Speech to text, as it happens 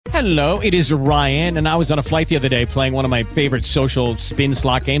Hello, it is Ryan, and I was on a flight the other day playing one of my favorite social spin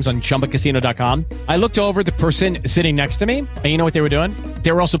slot games on ChumbaCasino.com. I looked over at the person sitting next to me, and you know what they were doing?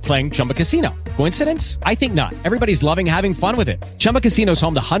 They were also playing Chumba Casino. Coincidence? I think not. Everybody's loving having fun with it. Chumba Casino is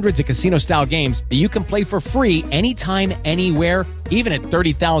home to hundreds of casino-style games that you can play for free anytime, anywhere, even at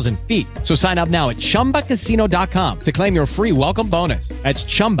 30,000 feet. So sign up now at ChumbaCasino.com to claim your free welcome bonus. That's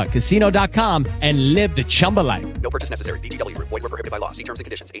ChumbaCasino.com and live the Chumba life. No purchase necessary. VGW. Void where prohibited by law. See terms and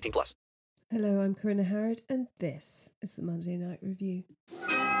conditions. 18 plus. Hello, I'm Corinna Harrod, and this is the Monday Night Review.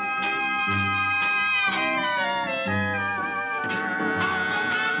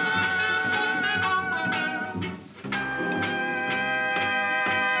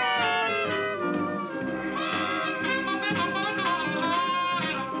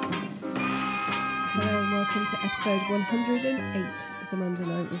 Hello and welcome to episode 108 of the Monday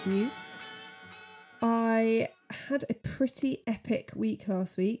Night Review. I had a pretty epic week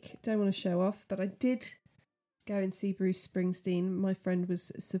last week. Don't want to show off, but I did go and see Bruce Springsteen. My friend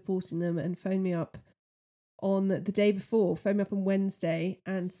was supporting them and phoned me up on the day before, phoned me up on Wednesday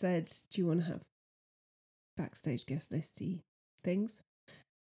and said, do you want to have backstage guest listy things?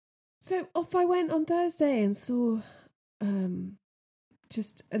 So off I went on Thursday and saw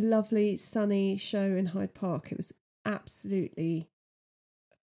just a lovely sunny show in Hyde Park. It was absolutely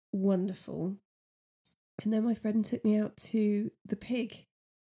wonderful. And then my friend took me out to the Pig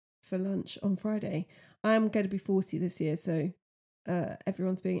for lunch on Friday. I am going to be 40 this year, so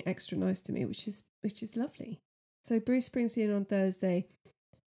everyone's being extra nice to me, which is lovely. So Bruce Springsteen on Thursday,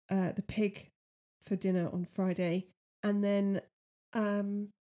 the Pig for dinner on Friday, and then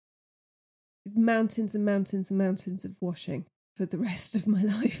mountains and mountains and mountains of washing for the rest of my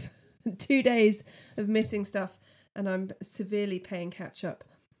life. 2 days of missing stuff, and I'm severely playing catch up.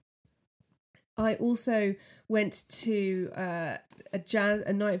 I also went to a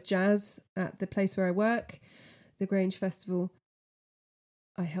night of jazz at the place where I work, the Grange Festival.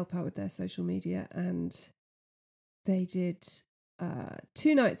 I help out with their social media, and they did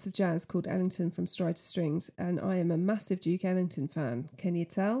 2 nights of jazz called Ellington from Stride to Strings, and I am a massive Duke Ellington fan. Can you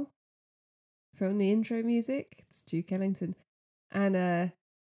tell? From the intro music, it's Duke Ellington. And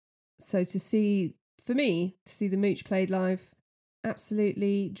so to see the Mooch played live,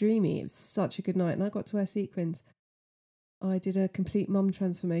 absolutely dreamy. It was such a good night, and I got to wear sequins. I did a complete mum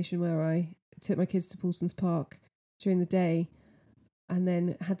transformation where I took my kids to Paulson's Park during the day and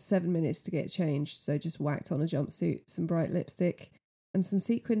then had 7 minutes to get changed, so just whacked on a jumpsuit, some bright lipstick and some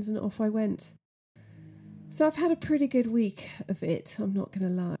sequins, and off I went. So I've had a pretty good week of it, I'm not going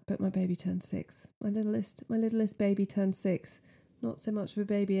to lie, but my baby turned 6. My littlest baby turned 6. Not so much of a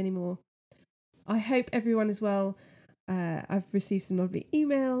baby anymore. I hope everyone is well. I've received some lovely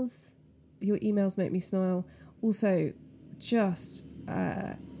emails. Your emails make me smile. Also, just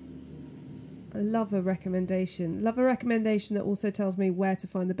I love a recommendation. Love a recommendation that also tells me where to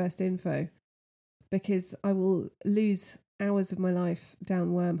find the best info, because I will lose hours of my life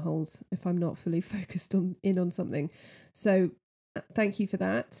down wormholes if I'm not fully focused on something. So thank you for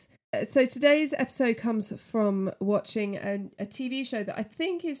that. So today's episode comes from watching a TV show that I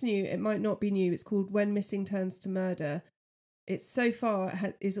think is new. It might not be new. It's called When Missing Turns to Murder. It's so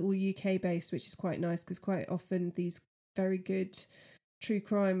far is all UK based, which is quite nice because quite often these very good true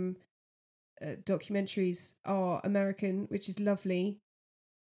crime documentaries are American, which is lovely.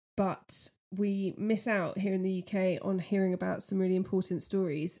 But we miss out here in the UK on hearing about some really important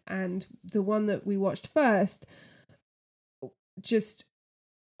stories. And the one that we watched first just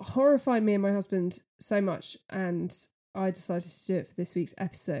horrified me and my husband so much, and I decided to do it for this week's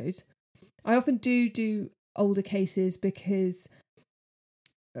episode. I often do older cases because,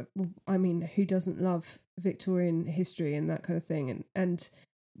 I mean, who doesn't love Victorian history and that kind of thing? And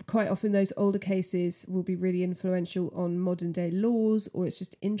quite often those older cases will be really influential on modern day laws, or it's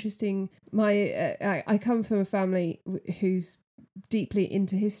just interesting. I come from a family who's deeply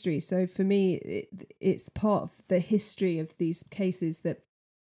into history, so for me it's part of the history of these cases that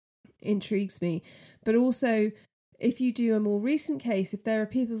intrigues me. But also, if you do a more recent case, if there are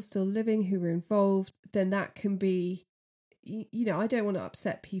people still living who were involved, then that can be, I don't want to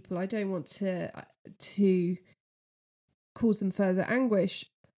upset people. I don't want to cause them further anguish.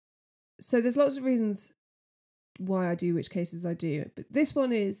 So there's lots of reasons why I do which cases I do. But this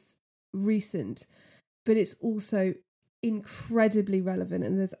one is recent, but it's also incredibly relevant,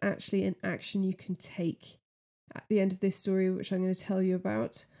 and there's actually an action you can take at the end of this story, which I'm going to tell you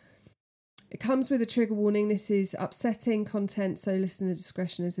about. It comes with a trigger warning. This is upsetting content, so listener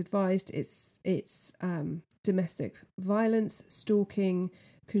discretion is advised. It's domestic violence, stalking,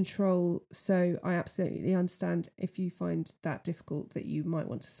 control. So I absolutely understand if you find that difficult that you might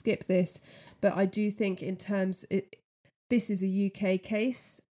want to skip this. But I do think in terms, this is a UK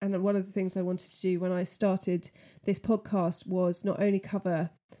case. And one of the things I wanted to do when I started this podcast was not only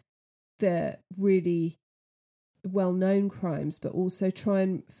cover the really well-known crimes, but also try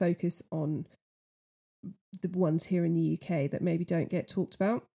and focus on the ones here in the UK that maybe don't get talked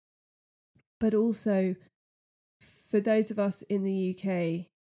about. But also, for those of us in the UK,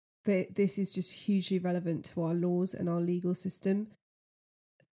 this is just hugely relevant to our laws and our legal system.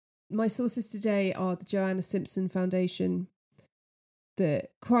 My sources today are the Joanna Simpson Foundation, the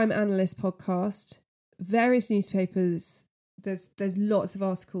Crime Analyst podcast, various newspapers. There's lots of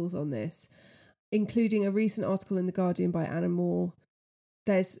articles on this, including a recent article in The Guardian by Anna Moore.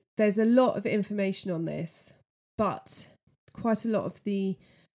 There's a lot of information on this, but quite a lot of the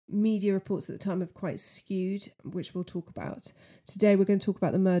media reports at the time have quite skewed, which we'll talk about. Today we're going to talk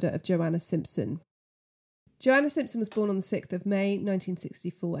about the murder of Joanna Simpson. Joanna Simpson was born on the 6th of May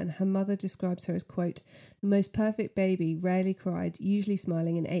 1964, and her mother describes her as, quote, the most perfect baby, rarely cried, usually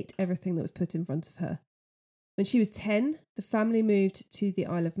smiling, and ate everything that was put in front of her. When she was 10, the family moved to the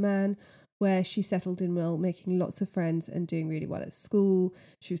Isle of Man, where she settled in well, making lots of friends and doing really well at school.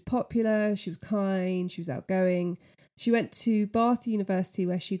 She was popular, she was kind, she was outgoing. She went to Bath University,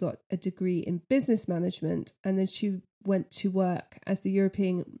 where she got a degree in business management, and then she went to work as the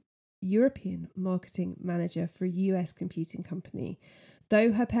European marketing manager for a US computing company.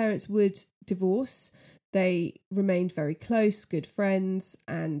 Though her parents would divorce, they remained very close, good friends,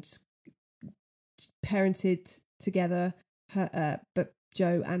 and parented together. But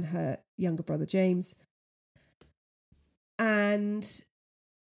Jo and her younger brother James. And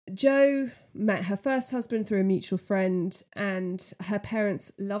Jo met her first husband through a mutual friend, and her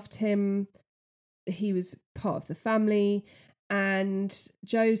parents loved him. He was part of the family, and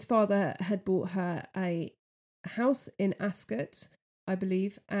Jo's father had bought her a house in Ascot, I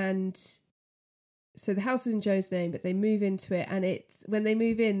believe, and so the house was in Jo's name, but they move into it, and when they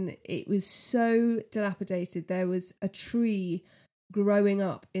move in, it was so dilapidated. There was a tree growing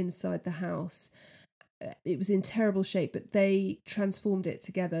up inside the house. It was in terrible shape, but they transformed it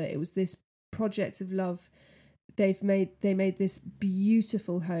together. It was this project of love. They made this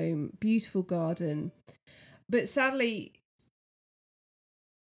beautiful home, beautiful garden. But sadly,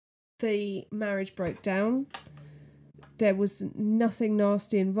 the marriage broke down. There was nothing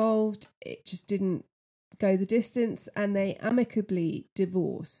nasty involved. It just didn't go the distance, and they amicably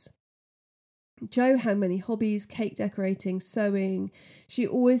divorce. Jo had many hobbies: cake decorating, sewing. She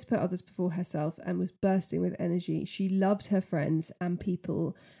always put others before herself and was bursting with energy. She loved her friends and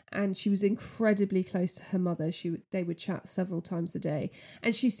people, and she was incredibly close to her mother. They would chat several times a day.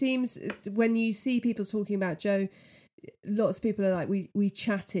 And she seems, when you see people talking about Jo, lots of people are like, we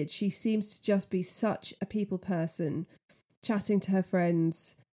chatted. She seems to just be such a people person, chatting to her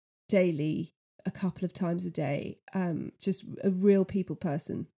friends daily, a couple of times a day, just a real people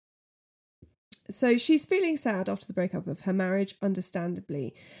person. So she's feeling sad after the breakup of her marriage,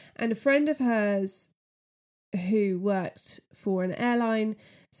 understandably. And a friend of hers who worked for an airline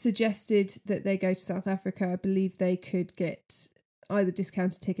suggested that they go to South Africa. I believe they could get either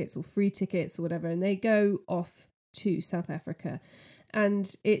discounted tickets or free tickets or whatever. And they go off to South Africa.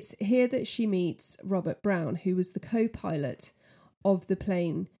 And it's here that she meets Robert Brown, who was the co-pilot of the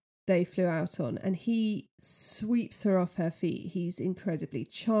plane they flew out on. And he sweeps her off her feet. He's incredibly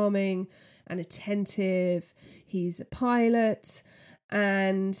charming and attentive. He's a pilot,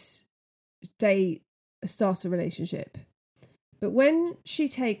 and they start a relationship. But when she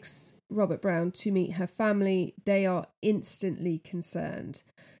takes Robert Brown to meet her family, they are instantly concerned.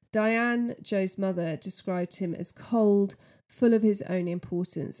 Diane, Jo's mother, described him as cold, full of his own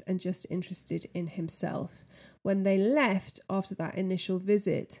importance, and just interested in himself. When they left after that initial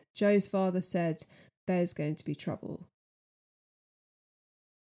visit, Jo's father said, "There's going to be trouble."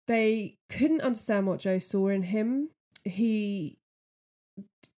 They couldn't understand what Jo saw in him. The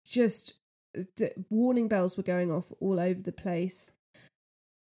warning bells were going off all over the place.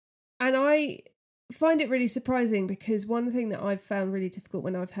 And I find it really surprising, because one thing that I've found really difficult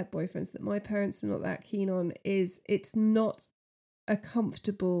when I've had boyfriends that my parents are not that keen on is it's not a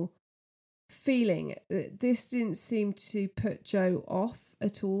comfortable feeling. This didn't seem to put Jo off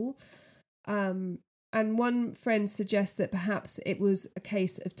at all. And one friend suggests that perhaps it was a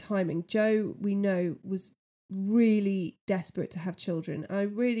case of timing. Jo, we know, was really desperate to have children. I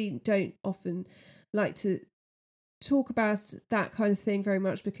really don't often like to talk about that kind of thing very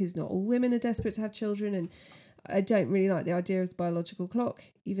much, because not all women are desperate to have children, and I don't really like the idea of the biological clock,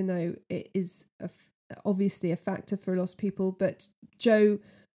 even though it is obviously a factor for a lot of people. But Jo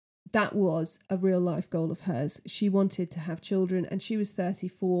that was a real life goal of hers. She wanted to have children, and she was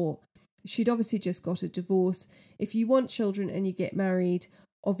 34. She'd obviously just got a divorce. If you want children and you get married,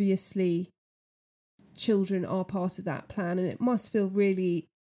 obviously children are part of that plan, and it must feel really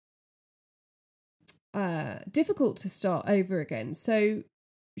difficult to start over again. So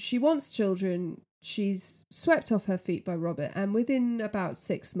she wants children. She's swept off her feet by Robert, and within about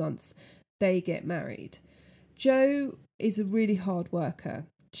 6 months, they get married. Jo is a really hard worker.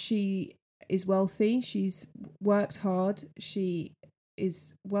 She is wealthy. She's worked hard. She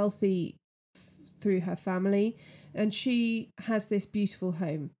is wealthy through her family, and she has this beautiful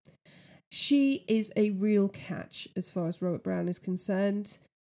home. She is a real catch as far as Robert Brown is concerned.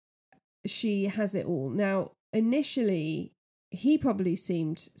 She has it all. Now, initially, he probably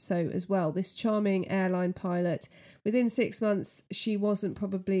seemed so as well. This charming airline pilot. Within 6 months, she wasn't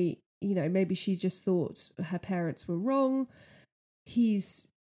probably, maybe she just thought her parents were wrong. He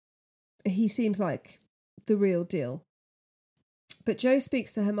seems like the real deal. But Jo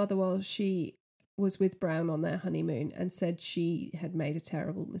speaks to her mother while she was with Brown on their honeymoon and said she had made a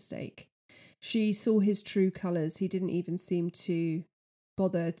terrible mistake. She saw his true colours. He didn't even seem to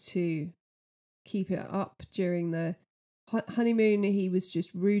bother to keep it up during the honeymoon. He was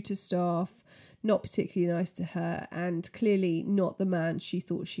just rude to staff, not particularly nice to her, and clearly not the man she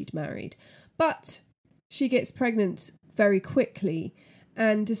thought she'd married. But she gets pregnant very quickly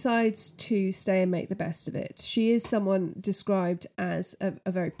and decides to stay and make the best of it. She is someone described as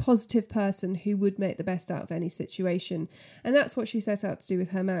a very positive person who would make the best out of any situation. And that's what she set out to do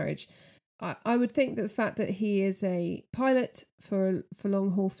with her marriage. I would think that the fact that he is a pilot for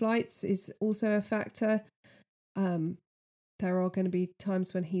long-haul flights is also a factor. There are going to be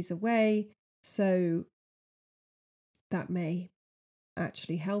times when he's away, so that may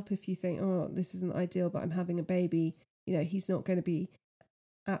actually help if you think, oh, this isn't ideal, but I'm having a baby. He's not going to be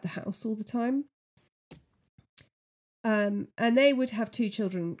at the house all the time. And they would have 2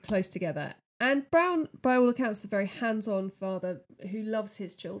 children close together. And Brown, by all accounts, is a very hands-on father who loves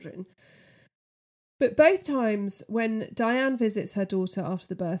his children. But both times when Diane visits her daughter after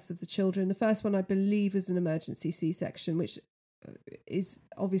the births of the children, the first one I believe was an emergency C-section, which is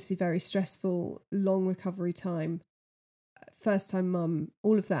obviously very stressful, long recovery time, first time mum,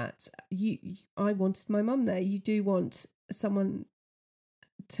 all of that. I wanted my mum there. You do want someone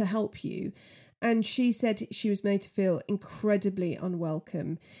to help you. And she said she was made to feel incredibly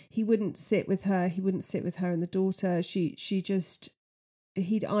unwelcome. He wouldn't sit with her. He wouldn't sit with her and the daughter.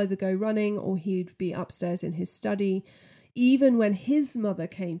 He'd either go running or he'd be upstairs in his study. Even when his mother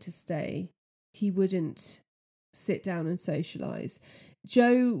came to stay, he wouldn't sit down and socialise.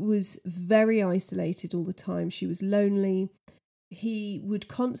 Jo was very isolated all the time. She was lonely. He would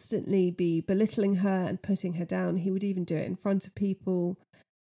constantly be belittling her and putting her down. He would even do it in front of people.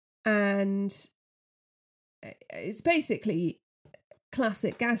 And it's basically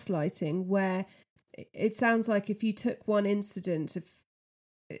classic gaslighting, where it sounds like if you took one incident,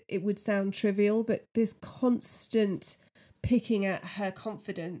 it would sound trivial, but this constant picking at her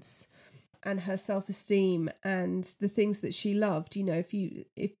confidence and her self-esteem and the things that she loved.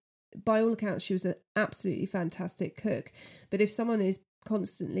 If by all accounts she was an absolutely fantastic cook, but if someone is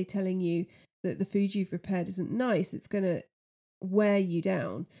constantly telling you that the food you've prepared isn't nice, it's going to wear you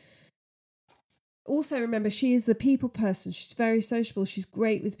down. Also, remember, she is a people person. She's very sociable. She's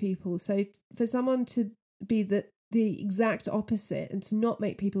great with people. So for someone to be the exact opposite and to not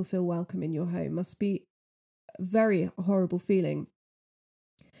make people feel welcome in your home must be a very horrible feeling.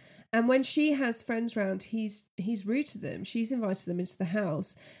 And when she has friends round, he's rude to them. She's invited them into the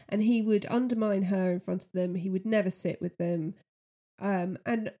house, and he would undermine her in front of them. He would never sit with them.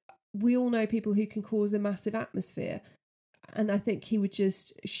 And we all know people who can cause a massive atmosphere. And I think she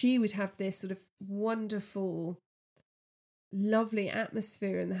would have this sort of wonderful, lovely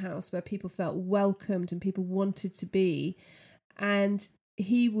atmosphere in the house where people felt welcomed and people wanted to be. And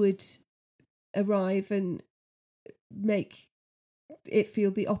he would arrive and make it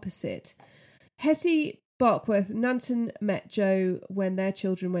feel the opposite. Hetty Barkworth Nanton met Jo when their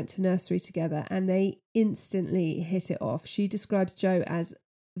children went to nursery together, and they instantly hit it off. She describes Jo as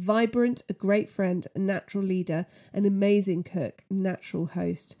vibrant, a great friend, a natural leader, an amazing cook, natural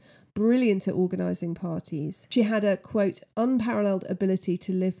host, brilliant at organising parties. She had a, quote, unparalleled ability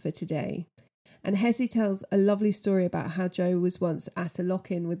to live for today. And Hetty tells a lovely story about how Jo was once at a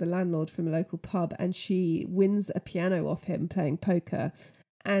lock-in with a landlord from a local pub, and she wins a piano off him playing poker.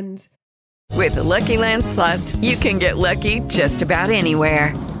 And with the Lucky Land Slots, you can get lucky just about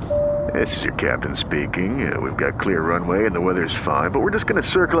anywhere. This is your captain speaking. We've got clear runway and the weather's fine, but we're just going to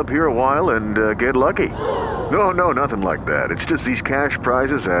circle up here a while and get lucky. No, nothing like that. It's just these cash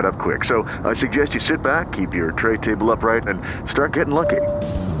prizes add up quick. So I suggest you sit back, keep your tray table upright, and start getting lucky.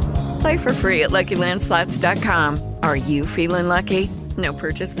 Play for free at LuckyLandSlots.com. Are you feeling lucky? No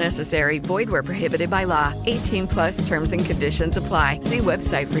purchase necessary. Void where prohibited by law. 18 plus terms and conditions apply. See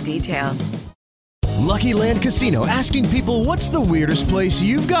website for details. Lucky Land Casino, asking people, what's the weirdest place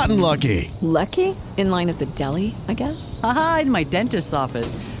you've gotten lucky? Lucky? In line at the deli, I guess? Aha, in my dentist's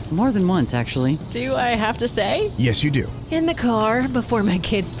office. More than once, actually. Do I have to say? Yes, you do. In the car before my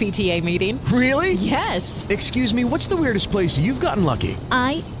kids' PTA meeting. Really? Yes. Excuse me, what's the weirdest place you've gotten lucky?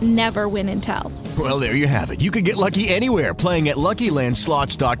 I never win and tell. Well, there you have it. You can get lucky anywhere, playing at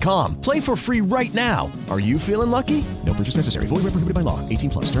LuckyLandSlots.com. Play for free right now. Are you feeling lucky? No purchase necessary. Void where prohibited by law. 18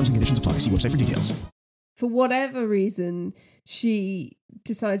 plus. Terms and conditions apply. See website for details. For whatever reason, she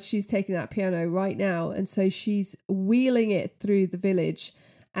decides she's taking that piano right now, and so she's wheeling it through the village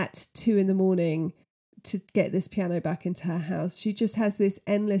at 2 a.m. to get this piano back into her house. She just has this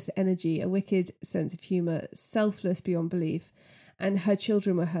endless energy, a wicked sense of humour, selfless beyond belief, and her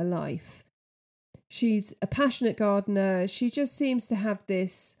children were her life. She's a passionate gardener. She just seems to have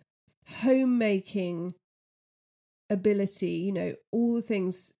this homemaking ability, you know, all the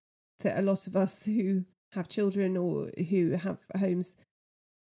things that a lot of us who have children or who have homes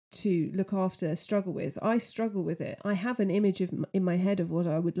to look after struggle with. I struggle with it. I have an image in my head of what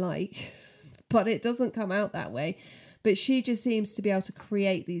I would like, but it doesn't come out that way. But she just seems to be able to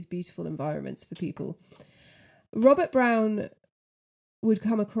create these beautiful environments for people. Robert Brown would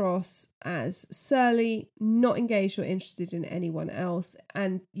come across as surly, not engaged or interested in anyone else,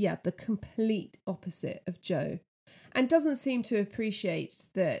 and the complete opposite of Jo, and doesn't seem to appreciate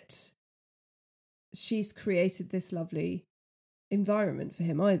that she's created this lovely environment for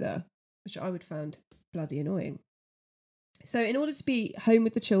him either, which I would find bloody annoying. So in order to be home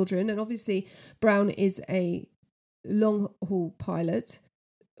with the children, and obviously Brown is a long haul pilot,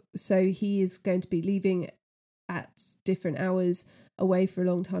 so he is going to be leaving at different hours, away for a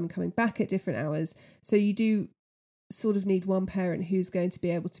long time, coming back at different hours. So you do sort of need one parent who's going to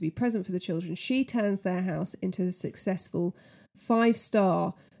be able to be present for the children. She turns their house into a successful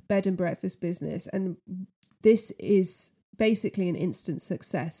 5-star bed and breakfast business, and this is basically an instant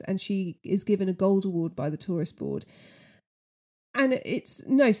success, and she is given a gold award by the tourist board. And it's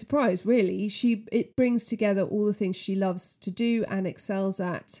no surprise, really. It brings together all the things she loves to do and excels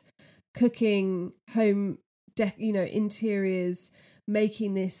at: cooking, home interiors,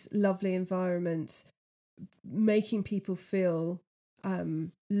 making this lovely environment, making people feel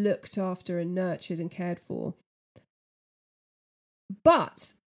looked after and nurtured and cared for.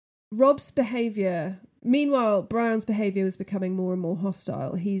 But Rob's behaviour, meanwhile, Brown's behaviour was becoming more and more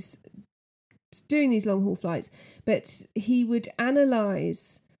hostile. He's doing these long haul flights, but he would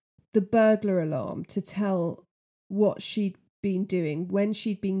analyse the burglar alarm to tell what she'd been doing when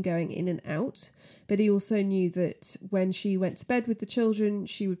she'd been going in and out. But he also knew that when she went to bed with the children,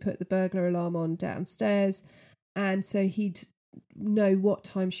 she would put the burglar alarm on downstairs, and so he'd know what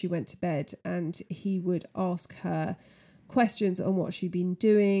time she went to bed, and he would ask her questions on what she'd been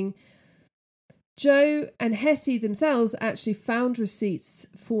doing. Jo and Hesse themselves actually found receipts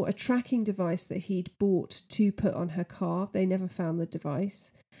for a tracking device that he'd bought to put on her car. They never found the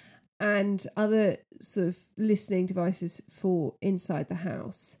device. And other sort of listening devices for inside the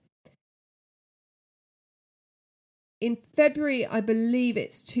house. In February, I believe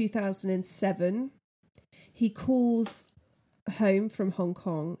it's 2007, he calls home from Hong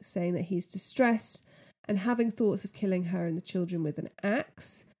Kong saying that he's distressed and having thoughts of killing her and the children with an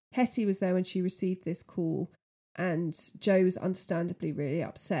axe. Hesse was there when she received this call, and Jo was understandably really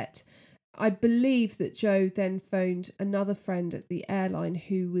upset. I believe that Jo then phoned another friend at the airline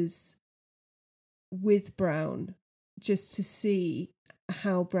who was with Brown just to see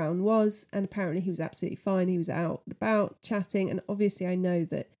how Brown was, and apparently he was absolutely fine. He was out and about chatting, and obviously I know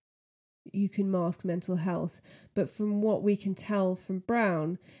that you can mask mental health, but from what we can tell from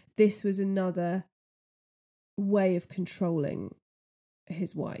Brown, this was another way of controlling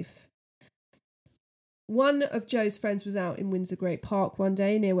his wife. One of Jo's friends was out in Windsor Great Park one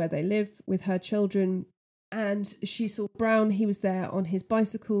day near where they live with her children, and she saw Brown. He was there on his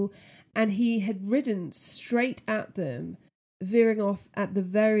bicycle, and he had ridden straight at them, veering off at the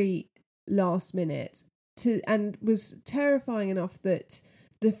very last minute, and was terrifying enough that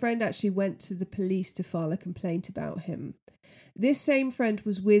the friend actually went to the police to file a complaint about him. This same friend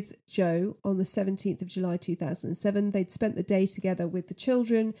was with Jo on the 17th of July 2007. They'd spent the day together with the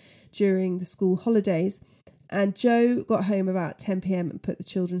children during the school holidays, And Jo got home about 10 p.m. and put the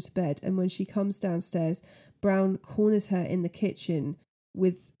children to bed. And when she comes downstairs, Brown corners her in the kitchen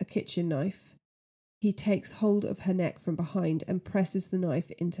with a kitchen knife. He takes hold of her neck from behind and presses the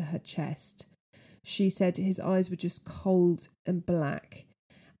knife into her chest. She said his eyes were just cold and black.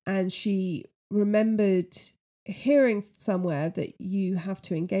 And she remembered hearing somewhere that you have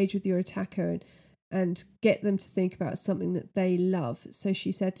to engage with your attacker and get them to think about something that they love. So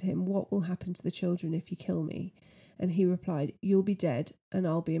she said to him, "What will happen to the children if you kill me?" And he replied, "You'll be dead and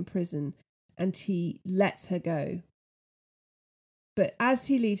I'll be in prison." And he lets her go. But as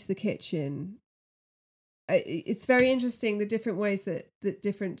he leaves the kitchen, it's very interesting the different ways that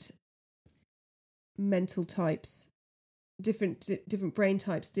different mental types, different brain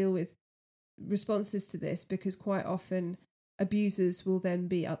types deal with responses to this, because quite often abusers will then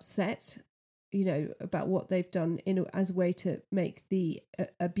be upset, about what they've done as a way to make the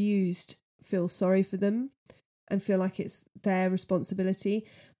abused feel sorry for them and feel like it's their responsibility.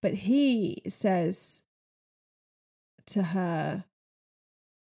 But he says to her,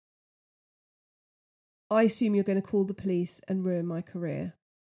 "I assume you're going to call the police and ruin my career."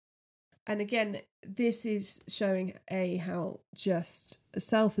 And again, this is showing how just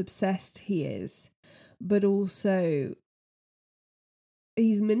self-obsessed he is, but also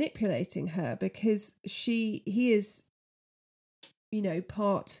he's manipulating her, because he is,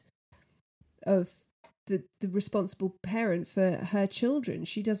 part of the responsible parent for her children.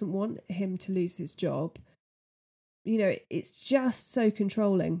 She doesn't want him to lose his job. It's just so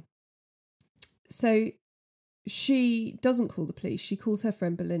controlling. So she doesn't call the police. She calls her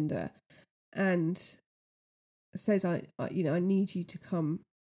friend Belinda and says, I need you to come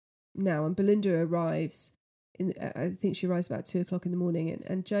now. And Belinda arrives I think she arrives about 2:00 in the morning,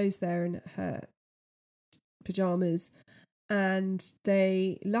 and Jo's there in her pajamas. And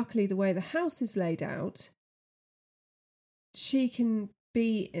luckily, the way the house is laid out, she can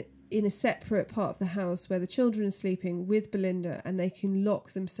be in a separate part of the house where the children are sleeping with Belinda, and they can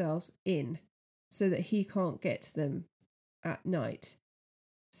lock themselves in so that he can't get to them at night.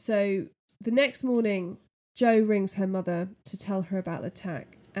 So the next morning, Jo rings her mother to tell her about the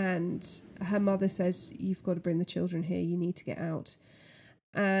attack, and her mother says, "You've got to bring the children here, you need to get out."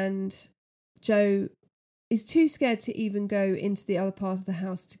 And Jo is too scared to even go into the other part of the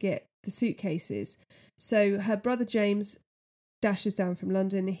house to get the suitcases. So her brother James dashes down from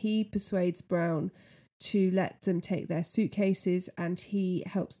London. He persuades Brown to let them take their suitcases, and he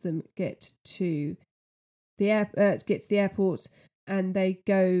helps them get to the airport. And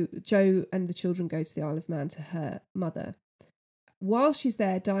Jo and the children go to the Isle of Man to her mother. While she's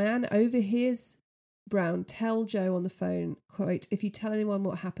there, Diane overhears Brown tell Jo on the phone, quote, "If you tell anyone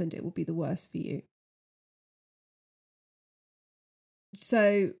what happened, it will be the worse for you."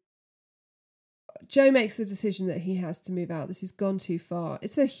 So Jo makes the decision that he has to move out. This has gone too far.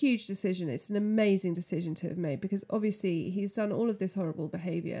 It's a huge decision. It's an amazing decision to have made, because obviously he's done all of this horrible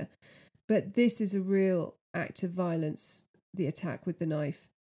behaviour. But this is a real act of violence, the attack with the knife.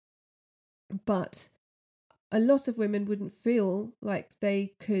 But a lot of women wouldn't feel like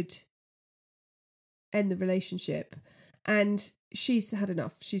they could end the relationship. And she's had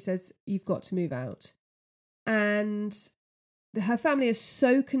enough. She says, "You've got to move out." And her family is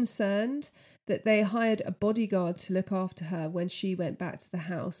so concerned that they hired a bodyguard to look after her when she went back to the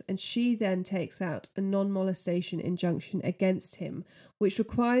house. And she then takes out a non-molestation injunction against him, which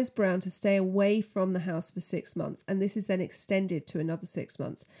requires Brown to stay away from the house for 6 months. And this is then extended to another 6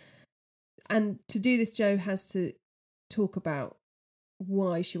 months. And to do this, Jo has to talk about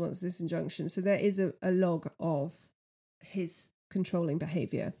why she wants this injunction. So there is a log of his controlling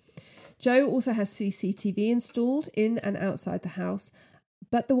behaviour. Jo also has CCTV installed in and outside the house,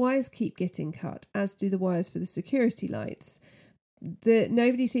 but the wires keep getting cut, as do the wires for the security lights.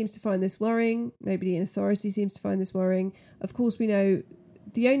 Nobody seems to find this worrying. Nobody in authority seems to find this worrying. Of course, we know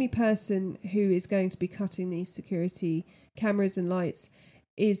the only person who is going to be cutting these security cameras and lights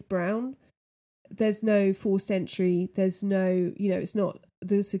is Brown. There's no forced entry. There's no, it's not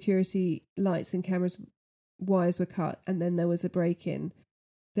the security lights and cameras wires were cut and then there was a break-in.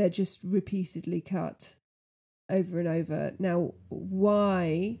 They're just repeatedly cut over and over. Now,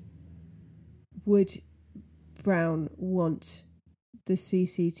 why would Brown want the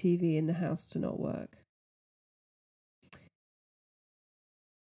CCTV in the house to not work?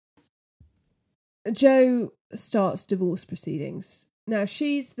 Jo starts divorce proceedings. Now,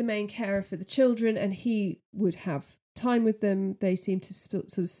 she's the main carer for the children and he would have time with them. They seem to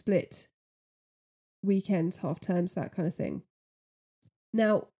sort of split weekends, half terms, that kind of thing.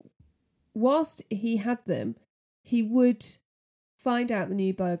 Now, whilst he had them, he would find out the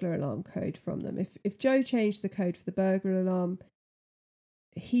new burglar alarm code from them. If Joe changed the code for the burglar alarm,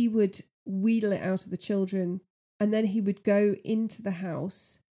 he would wheedle it out of the children, and then he would go into the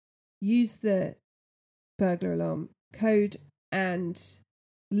house, use the burglar alarm code, and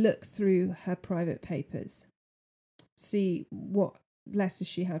look through her private papers, see what letters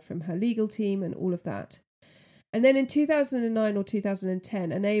she had from her legal team and all of that. And then in 2009 or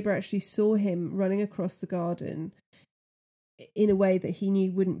 2010, a neighbour actually saw him running across the garden in a way that he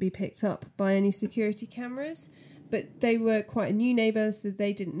knew wouldn't be picked up by any security cameras. But they were quite a new neighbour, so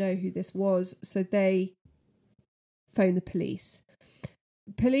they didn't know who this was, so they phoned the police.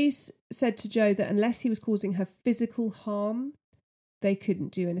 Police said to Joe that unless he was causing her physical harm, they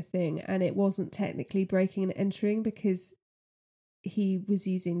couldn't do anything, and it wasn't technically breaking and entering because he was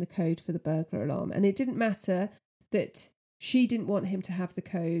using the code for the burglar alarm. And it didn't matter that she didn't want him to have the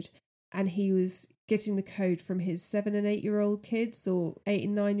code, and he was getting the code from his 7 and 8 year old kids or 8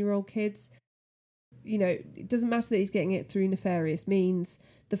 and 9 year old kids. You know, it doesn't matter that he's getting it through nefarious means.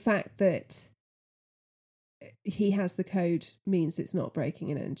 The fact that he has the code means it's not breaking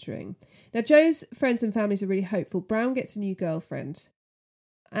and entering. Now, Joe's friends and families are really hopeful. Brown gets a new girlfriend,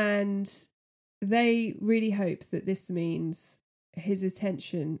 and they really hope that this means his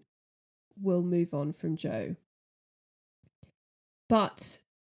attention will move on from Joe. But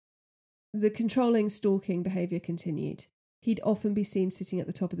the controlling, stalking behaviour continued. He'd often be seen sitting at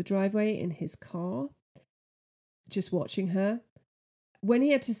the top of the driveway in his car, just watching her. When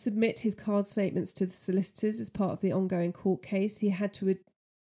he had to submit his card statements to the solicitors as part of the ongoing court case, he had to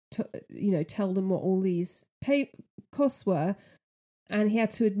tell them what all these costs were, and he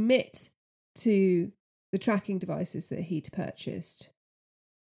had to admit to the tracking devices that he'd purchased.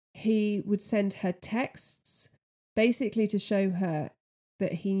 He would send her texts, basically to show her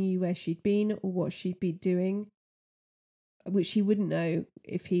that he knew where she'd been or what she'd be doing, which he wouldn't know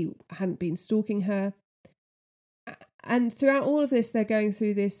if he hadn't been stalking her. And throughout all of this, they're going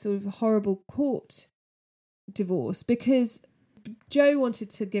through this sort of horrible court divorce because Joe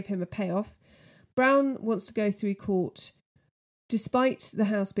wanted to give him a payoff. Brown wants to go through court despite the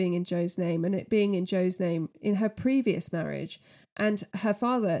house being in Joe's name and it being in Joe's name in her previous marriage. And her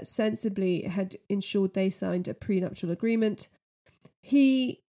father sensibly had ensured they signed a prenuptial agreement.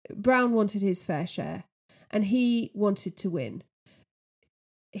 Brown wanted his fair share and he wanted to win.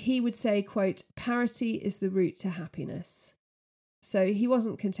 He would say, quote, "Parity is the route to happiness." So he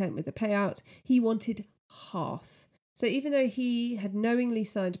wasn't content with the payout. He wanted half. So even though he had knowingly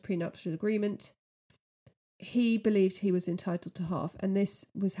signed a prenuptial agreement, he believed he was entitled to half, and this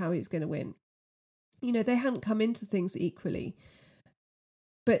was how he was going to win. You know, they hadn't come into things equally,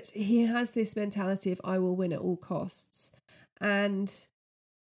 but he has this mentality of I will win at all costs. And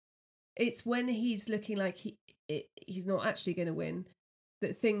it's when he's looking like he's not actually going to win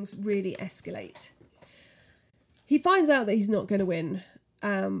that things really escalate. He finds out that he's not going to win,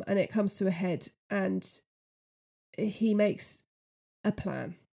 and it comes to a head, and he makes a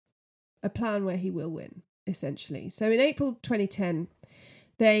plan where he will win, essentially. So in April 2010,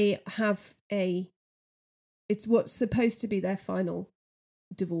 they have it's what's supposed to be their final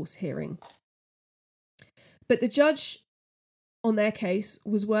divorce hearing. But the judge on their case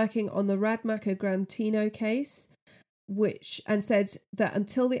was working on the Radmacher-Grantino case, and said that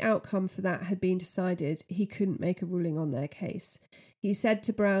until the outcome for that had been decided, he couldn't make a ruling on their case. He said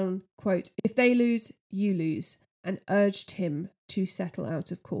to Brown, quote, "If they lose, you lose," and urged him to settle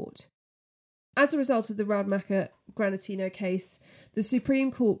out of court. As a result of the Radmacher-Grantino case, the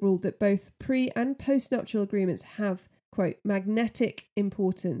Supreme Court ruled that both pre- and post-nuptial agreements have, quote, "magnetic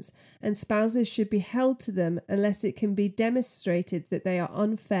importance, and spouses should be held to them unless it can be demonstrated that they are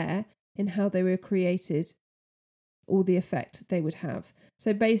unfair in how they were created or the effect they would have."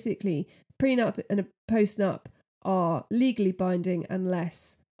 So basically, prenup and a postnup are legally binding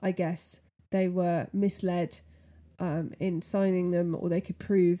unless, I guess, they were misled in signing them, or they could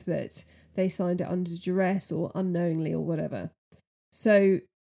prove that they signed it under duress or unknowingly or whatever. So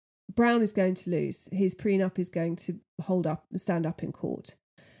Brown is going to lose. His prenup is going to stand up in court.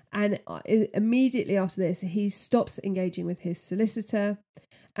 And immediately after this, he stops engaging with his solicitor.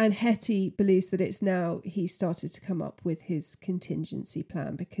 And Hetty believes that it's now he started to come up with his contingency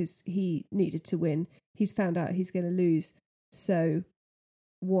plan because he needed to win. He's found out he's going to lose. So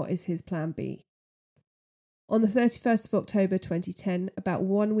what is his plan B? On the 31st of October 2010, about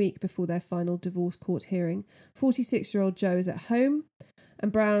 1 week before their final divorce court hearing, 46-year-old Joe is at home,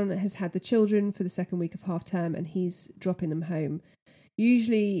 and Brown has had the children for the second week of half term and he's dropping them home.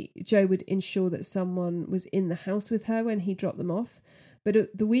 Usually Joe would ensure that someone was in the house with her when he dropped them off,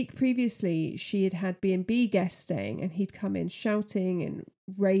 But the week previously, she had had B&B guests staying, and he'd come in shouting and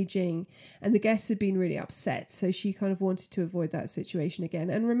raging, and the guests had been really upset. So she kind of wanted to avoid that situation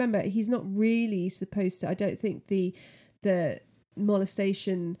again. And remember, he's not really supposed to. I don't think the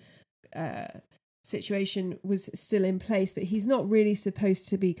molestation situation was still in place, but he's not really supposed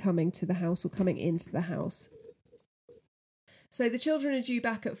to be coming to the house or coming into the house. So the children are due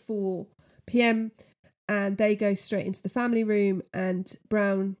back at 4 p.m. and they go straight into the family room, and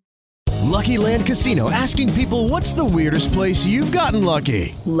Brown... Lucky Land Casino, asking people, what's the weirdest place you've gotten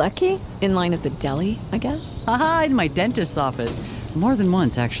lucky? Lucky? In line at the deli, I guess? Aha, in my dentist's office. More than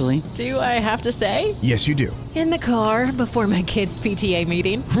once, actually. Do I have to say? Yes, you do. In the car before my kids' PTA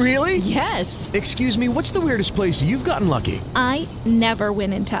meeting. Really? Yes. Excuse me, what's the weirdest place you've gotten lucky? I never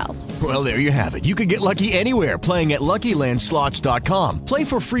win and tell. Well, there you have it. You can get lucky anywhere, playing at LuckyLandSlots.com. Play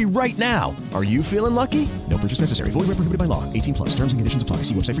for free right now. Are you feeling lucky? No purchase necessary. Void where prohibited by law. 18 plus. Terms and conditions apply.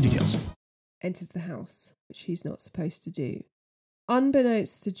 See website for details. Enters the house, which he's not supposed to do.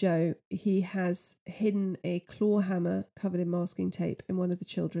 Unbeknownst to Joe, he has hidden a claw hammer covered in masking tape in one of the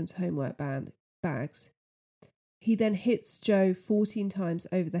children's homework bags. He then hits Joe 14 times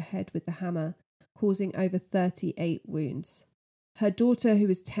over the head with the hammer, causing over 38 wounds. Her daughter, who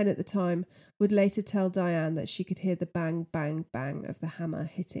was 10 at the time, would later tell Diane that she could hear the bang, bang, bang of the hammer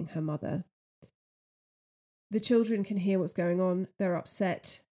hitting her mother. The children can hear what's going on. They're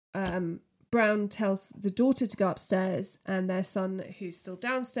upset. Brown tells the daughter to go upstairs, and their son, who's still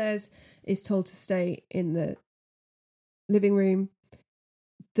downstairs, is told to stay in the living room.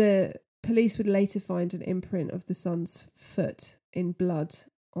 The police would later find an imprint of the son's foot in blood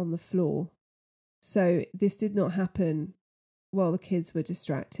on the floor. So this did not happen while the kids were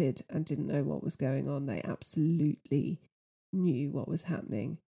distracted and didn't know what was going on. They absolutely knew what was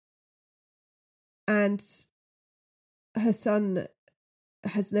happening. And her son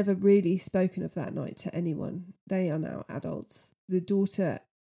has never really spoken of that night to anyone. They are now adults. The daughter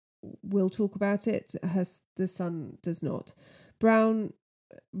will talk about it. The son does not. Brown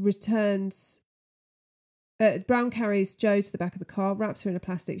carries Jo to the back of the car, wraps her in a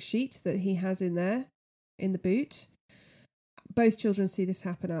plastic sheet that he has in there, in the boot. Both children see this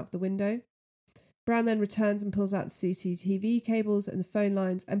happen out of the window. Brown then returns and pulls out the CCTV cables and the phone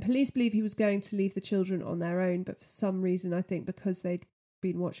lines, and police believe he was going to leave the children on their own, but for some reason, I think because they'd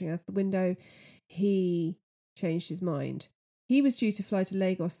been watching out the window, he changed his mind. He was due to fly to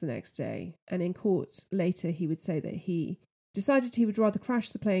Lagos the next day, and in court later he would say that he decided he would rather crash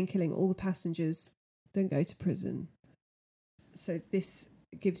the plane killing all the passengers than go to prison. So this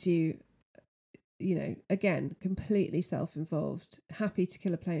gives you, again, completely self-involved, happy to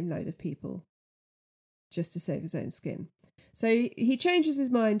kill a plane load of people just to save his own skin. So he changes his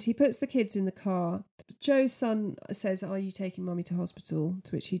mind. He puts the kids in the car. Joe's son says, "Are you taking Mummy to hospital?"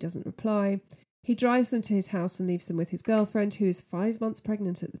 To which he doesn't reply. He drives them to his house and leaves them with his girlfriend, who is 5 months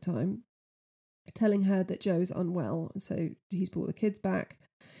pregnant at the time, telling her that Joe is unwell, and so he's brought the kids back.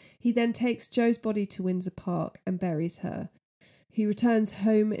 He then takes Joe's body to Windsor Park and buries her. He returns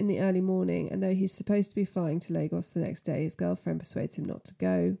home in the early morning, and though he's supposed to be flying to Lagos the next day, his girlfriend persuades him not to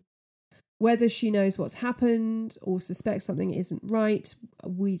go. Whether she knows what's happened or suspects something isn't right,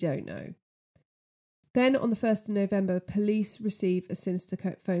 we don't know. Then on the 1st of November, police receive a sinister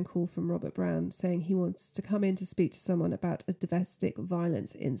phone call from Robert Brown saying he wants to come in to speak to someone about a domestic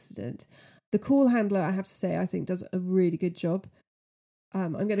violence incident. The call handler, I have to say, I think does a really good job.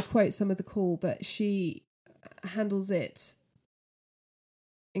 I'm going to quote some of the call, but she handles it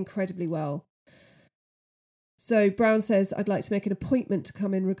incredibly well. So Brown says, "I'd like to make an appointment to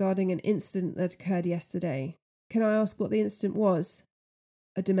come in regarding an incident that occurred yesterday. Can I ask what the incident was?"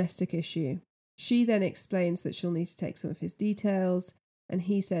 "A domestic issue." She then explains that she'll need to take some of his details, and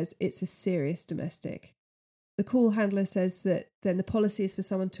he says it's a serious domestic. The call handler says that then the policy is for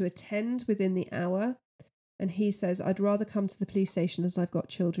someone to attend within the hour, and he says, "I'd rather come to the police station as I've got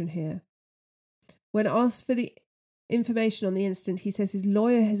children here." When asked for the information on the incident, he says his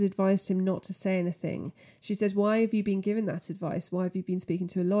lawyer has advised him not to say anything. She says, "Why have you been given that advice? Why have you been speaking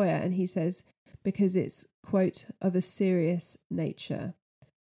to a lawyer?" And he says, "Because it's, quote, of a serious nature."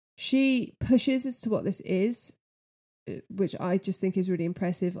 She pushes as to what this is, which I just think is really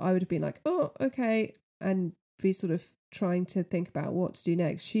impressive. I would have been like, "Oh, okay," and be sort of trying to think about what to do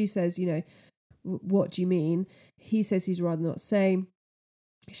next. She says, "What do you mean?" He says he's rather not say.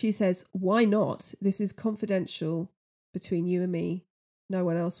 She says, "Why not? This is confidential between you and me. No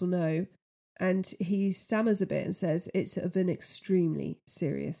one else will know." And he stammers a bit and says it's of an extremely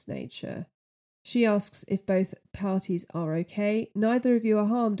serious nature. She asks if both parties are okay. "Neither of you are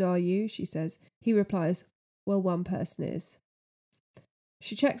harmed, are you?" she says. He replies, "Well, one person is."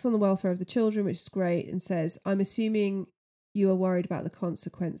 She checks on the welfare of the children, which is great, and says, I'm assuming you are worried about the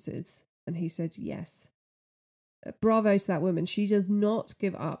consequences. And he says, yes. Bravo to that woman. She does not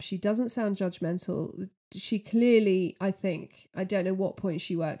give up. She doesn't sound judgmental. She clearly, I think, I don't know what point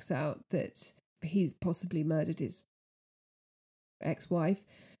she works out that he's possibly murdered his ex-wife,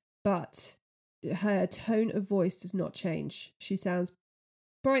 but her tone of voice does not change. She sounds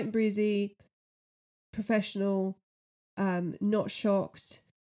bright and breezy, professional, not shocked,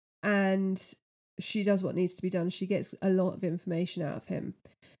 and she does what needs to be done. She gets a lot of information out of him.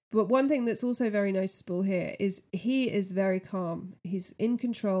 But one thing that's also very noticeable here is he is very calm. He's in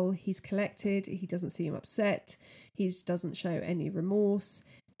control. He's collected. He doesn't seem upset. He doesn't show any remorse.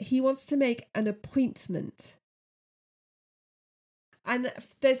 He wants to make an appointment. And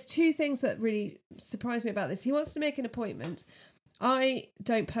there's two things that really surprise me about this. He wants to make an appointment. I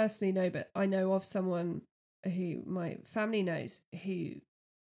don't personally know, but I know of someone who my family knows who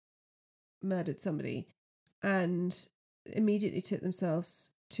murdered somebody and immediately took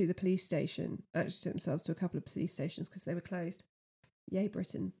themselves to the police station. Actually took themselves to a couple of police stations because they were closed. Yay,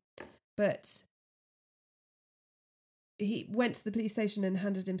 Britain. But he went to the police station and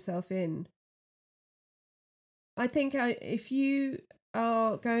handed himself in. I think if you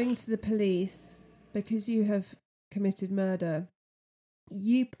are going to the police because you have committed murder,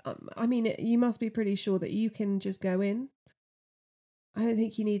 you must be pretty sure that you can just go in. I don't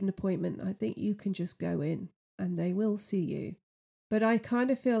think you need an appointment. I think you can just go in and they will see you. But I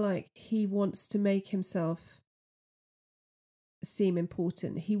kind of feel like he wants to make himself seem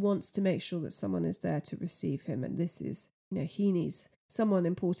important. He wants to make sure that someone is there to receive him. And this is, someone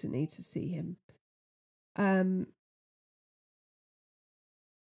important needs to see him.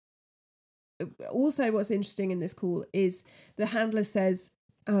 Also, what's interesting in this call is the handler says,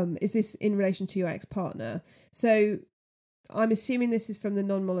 is this in relation to your ex-partner? So I'm assuming this is from the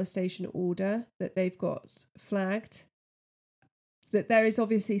non-molestation order that they've got flagged, that there is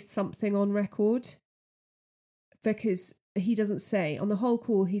obviously something on record, because he doesn't say, on the whole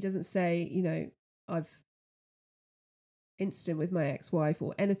call, he doesn't say, I've instant with my ex-wife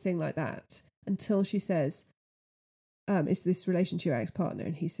or anything like that until she says, is this relation to your ex-partner?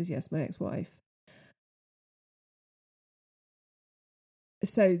 And he says, yes, my ex-wife.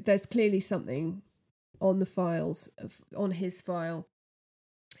 So there's clearly something on the files, on his file.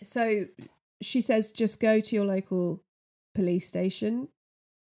 So she says, just go to your local police station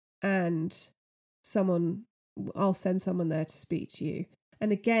and I'll send someone there to speak to you.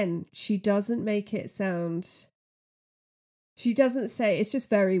 And again, she doesn't make it sound... She doesn't say, it's just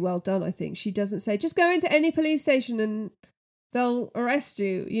very well done, I think. She doesn't say, just go into any police station and they'll arrest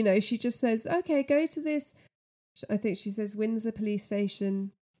you. She just says, okay, go to this. I think she says Windsor police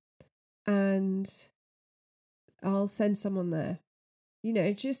station and I'll send someone there.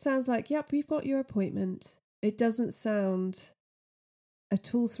 It just sounds like, yep, we've got your appointment. It doesn't sound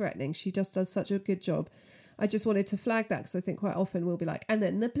at all threatening. She just does such a good job. I just wanted to flag that because I think quite often we'll be like, and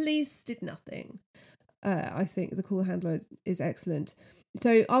then the police did nothing. I think the call handler is excellent.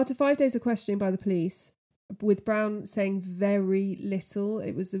 So after 5 days of questioning by the police, with Brown saying very little,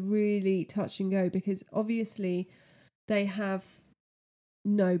 it was a really touch and go because obviously they have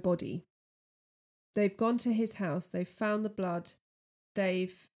no body. They've gone to his house, they've found the blood,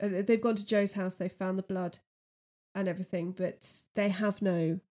 they've gone to Joe's house, they've found the blood and everything, but they have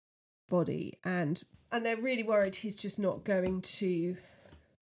no body, and they're really worried he's just not going to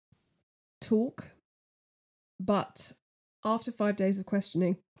talk. But after 5 days of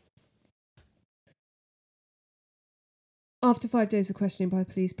questioning by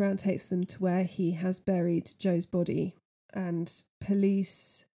police, Brown takes them to where he has buried Joe's body, and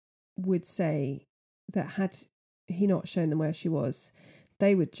police would say that had he not shown them where she was,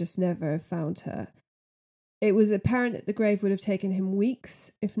 they would just never have found her. It was apparent that the grave would have taken him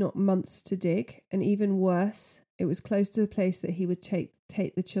weeks, if not months, to dig, and even worse, it was close to a place that he would take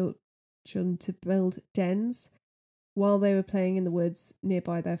the children to build dens. While they were playing in the woods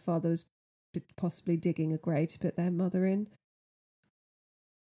nearby, their father was possibly digging a grave to put their mother in.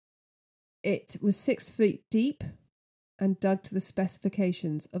 It was 6 feet deep and dug to the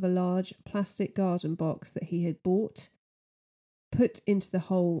specifications of a large plastic garden box that he had bought, put into the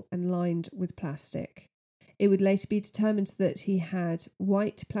hole and lined with plastic. It would later be determined that he had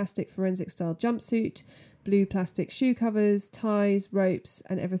white plastic forensic style jumpsuit, blue plastic shoe covers, ties, ropes,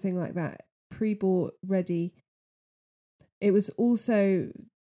 and everything like that, pre-bought, ready. It was also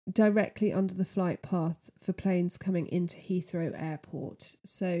directly under the flight path for planes coming into Heathrow Airport.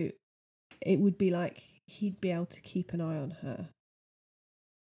 So it would be like he'd be able to keep an eye on her.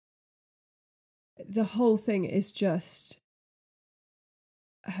 The whole thing is just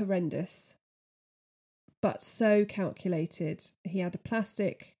horrendous, but so calculated. He had a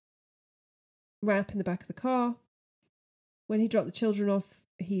plastic wrap in the back of the car. When he dropped the children off,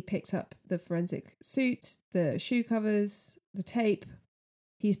 he picked up the forensic suit, the shoe covers, the tape.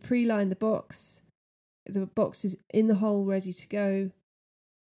 He's pre-lined the box. The box is in the hole, ready to go.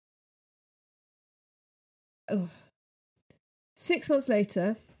 Oh. 6 months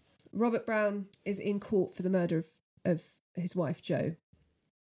later, Robert Brown is in court for the murder of his wife, Jo.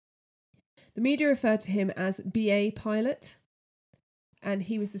 The media referred to him as BA pilot, and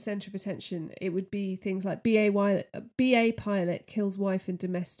he was the centre of attention. It would be things like BA pilot kills wife in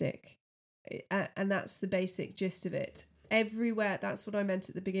domestic, and that's the basic gist of it. Everywhere, that's what I meant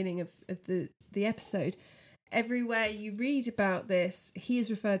at the beginning of the episode. Everywhere you read about this, he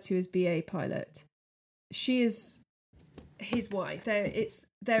is referred to as BA pilot. She is his wife. Do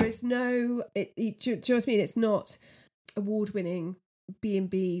you know what I mean? It's not award-winning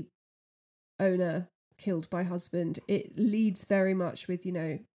B&B owner killed by husband. It leads very much with,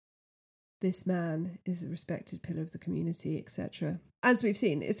 this man is a respected pillar of the community, etc. As we've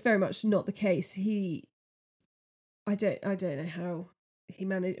seen, it's very much not the case. I don't know how he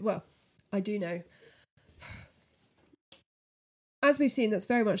managed. Well, I do know. As we've seen, that's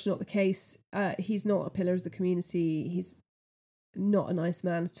very much not the case. He's not a pillar of the community. He's not a nice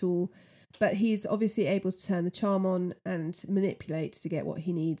man at all. But he's obviously able to turn the charm on and manipulate to get what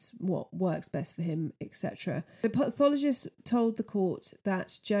he needs, what works best for him, etc. The pathologist told the court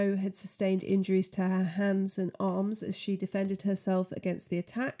that Jo had sustained injuries to her hands and arms as she defended herself against the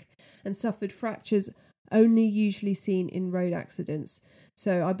attack and suffered fractures only usually seen in road accidents.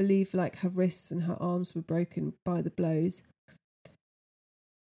 So I believe her wrists and her arms were broken by the blows.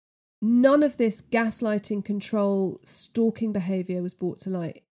 None of this gaslighting, control, stalking behaviour was brought to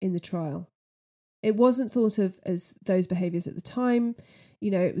light in the trial. It wasn't thought of as those behaviours at the time.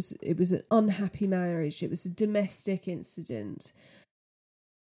 It was an unhappy marriage. It was a domestic incident.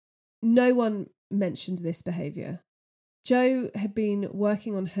 No one mentioned this behaviour. Jo had been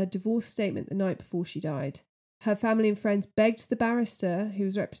working on her divorce statement the night before she died. Her family and friends begged the barrister who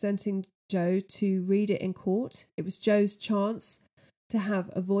was representing Jo to read it in court. It was Jo's chance to have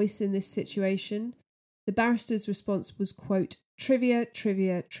a voice in this situation. The barrister's response was, quote, "Trivia,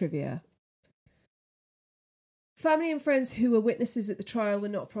 trivia, trivia." Family and friends who were witnesses at the trial were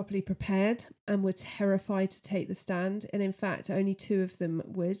not properly prepared and were terrified to take the stand. And in fact, only 2 of them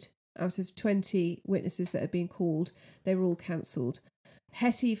would. Out of 20 witnesses that had been called, they were all cancelled.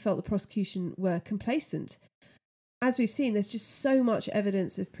 Hetty felt the prosecution were complacent. As we've seen, there's just so much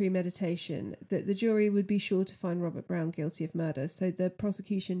evidence of premeditation that the jury would be sure to find Robert Brown guilty of murder. So the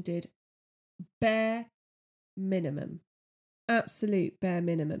prosecution did bare minimum. Absolute bare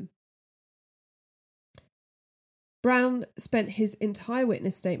minimum. Brown spent his entire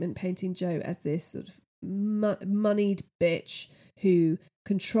witness statement painting Jo as this sort of moneyed bitch who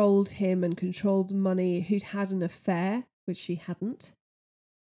controlled him and controlled money, who'd had an affair, which she hadn't,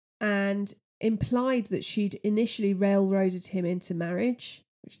 and implied that she'd initially railroaded him into marriage,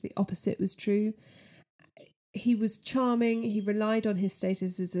 which the opposite was true. He was charming. He relied on his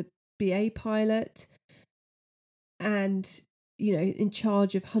status as a BA pilot and, in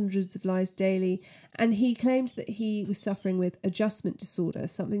charge of hundreds of lives daily. And he claimed that he was suffering with adjustment disorder,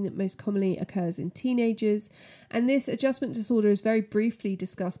 something that most commonly occurs in teenagers. And this adjustment disorder is very briefly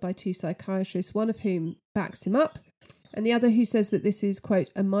discussed by 2 psychiatrists, one of whom backs him up, and the other who says that this is,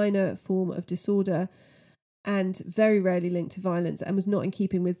 quote, a minor form of disorder and very rarely linked to violence and was not in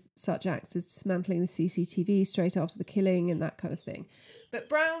keeping with such acts as dismantling the CCTV straight after the killing and that kind of thing. But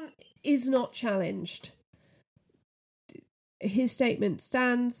Brown is not challenged. His statement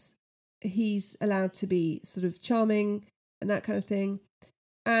stands. He's allowed to be sort of charming and that kind of thing.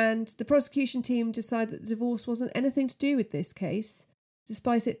 And the prosecution team decided that the divorce wasn't anything to do with this case,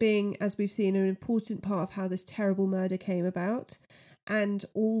 despite it being, as we've seen, an important part of how this terrible murder came about, and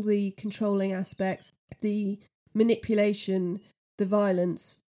all the controlling aspects, the manipulation, the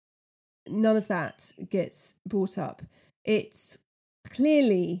violence, none of that gets brought up. It's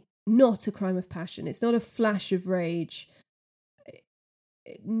clearly not a crime of passion. It's not a flash of rage,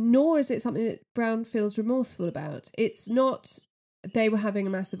 nor is it something that Brown feels remorseful about. It's not they were having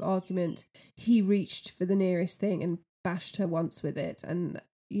a massive argument. He reached for the nearest thing and bashed her once with it. And,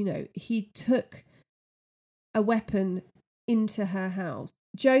 he took a weapon into her house.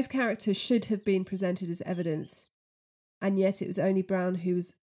 Jo's character should have been presented as evidence, and yet it was only Brown who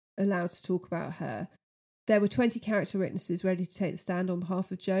was allowed to talk about her. There were 20 character witnesses ready to take the stand on behalf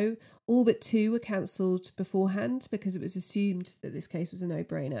of Joe. All but 2 were cancelled beforehand because it was assumed that this case was a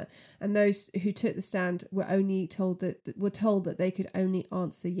no-brainer. And those who took the stand were told that they could only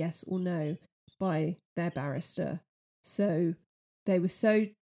answer yes or no by their barrister. So they were so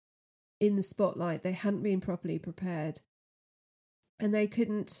in the spotlight, they hadn't been properly prepared, and they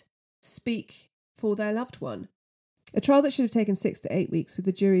couldn't speak for their loved one. A trial that should have taken 6 to 8 weeks, with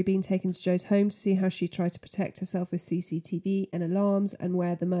the jury being taken to Joe's home to see how she tried to protect herself with CCTV and alarms and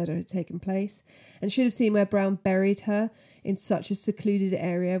where the murder had taken place, and should have seen where Brown buried her in such a secluded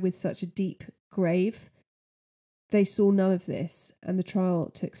area with such a deep grave. They saw none of this, and the trial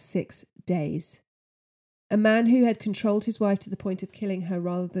took 6 days. A man who had controlled his wife to the point of killing her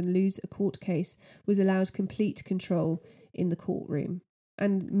rather than lose a court case was allowed complete control in the courtroom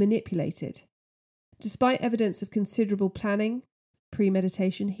and manipulated. Despite evidence of considerable planning,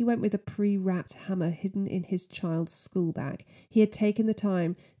 premeditation, he went with a pre-wrapped hammer hidden in his child's school bag. He had taken the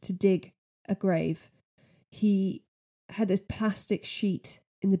time to dig a grave. He had a plastic sheet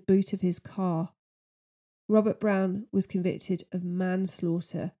in the boot of his car. Robert Brown was convicted of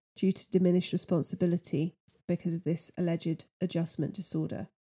manslaughter due to diminished responsibility because of this alleged adjustment disorder,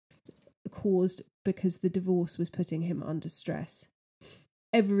 caused because the divorce was putting him under stress.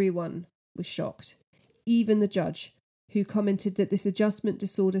 Everyone was shocked. Even the judge, who commented that this adjustment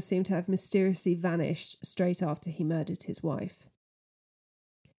disorder seemed to have mysteriously vanished straight after he murdered his wife.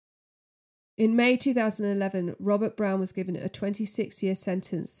 In May 2011, Robert Brown was given a 26-year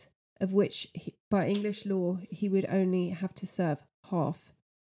sentence, of which, by English law, he would only have to serve half.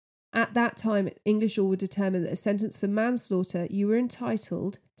 At that time, English law would determine that a sentence for manslaughter, you were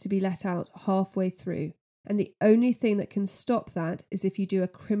entitled to be let out halfway through. And the only thing that can stop that is if you do a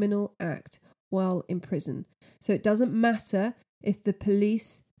criminal act while in prison. So it doesn't matter if the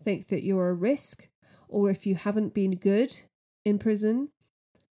police think that you're a risk or if you haven't been good in prison.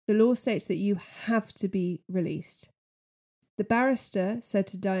 The law states that you have to be released. The barrister said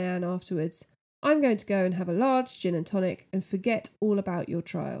to Diane afterwards, "I'm going to go and have a large gin and tonic and forget all about your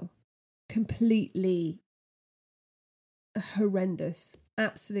trial." Completely horrendous.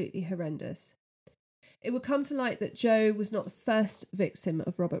 Absolutely horrendous. It would come to light that Joe was not the first victim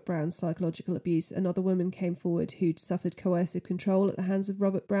of Robert Brown's psychological abuse. Another woman came forward who'd suffered coercive control at the hands of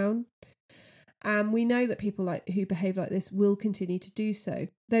Robert Brown. And we know that people who behave like this will continue to do so.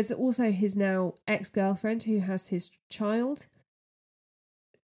 There's also his now ex-girlfriend who has his child.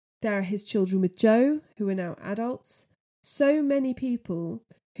 There are his children with Joe, who are now adults. So many people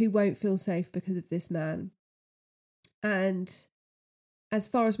who won't feel safe because of this man. And as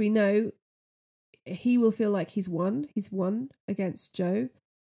far as we know, he will feel like he's won. He's won against Joe,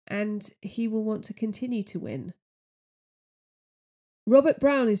 and he will want to continue to win. Robert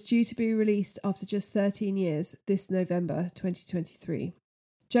Brown is due to be released after just 13 years this November 2023.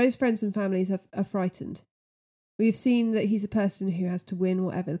 Joe's friends and families are frightened. We have seen that he's a person who has to win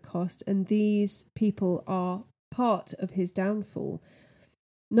whatever the cost, and these people are part of his downfall.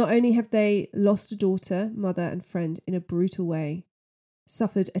 Not only have they lost a daughter, mother and friend in a brutal way,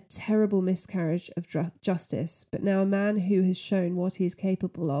 suffered a terrible miscarriage of justice, but now a man who has shown what he is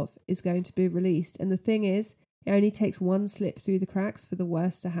capable of is going to be released. And the thing is, it only takes one slip through the cracks for the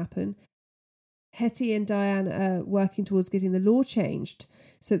worst to happen. Hetty and Diane are working towards getting the law changed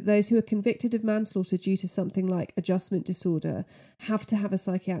so that those who are convicted of manslaughter due to something like adjustment disorder have to have a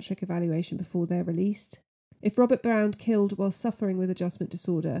psychiatric evaluation before they're released. If Robert Brown killed while suffering with adjustment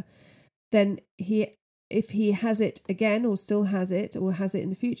disorder, then if he has it again or still has it or has it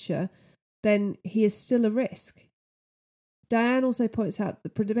in the future, then he is still a risk. Diane also points out the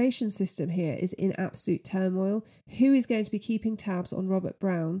probation system here is in absolute turmoil. Who is going to be keeping tabs on Robert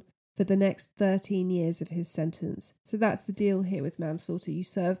Brown for the next 13 years of his sentence? So that's the deal here with manslaughter. You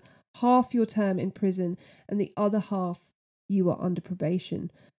serve half your term in prison and the other half you are under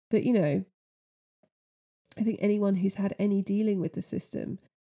probation. But, I think anyone who's had any dealing with the system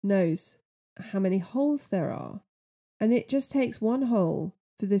knows how many holes there are. And it just takes one hole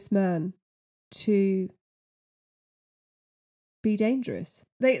for this man to be dangerous.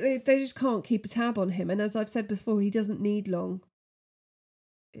 They just can't keep a tab on him. And as I've said before, he doesn't need long.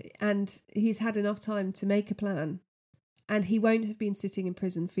 And he's had enough time to make a plan. And he won't have been sitting in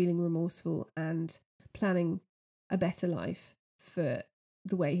prison feeling remorseful and planning a better life for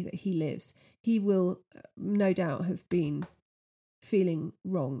the way that he lives. He will no doubt have been feeling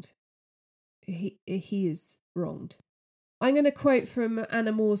wronged. He is wronged. I'm going to quote from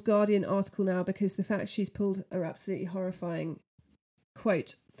Anna Moore's Guardian article now because the facts she's pulled are absolutely horrifying.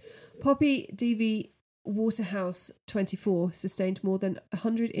 Quote, Poppy Waterhouse, 24, sustained more than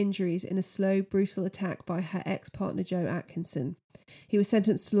 100 injuries in a slow, brutal attack by her ex-partner Joe Atkinson. He was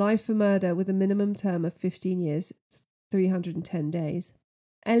sentenced to life for murder with a minimum term of 15 years, 310 days.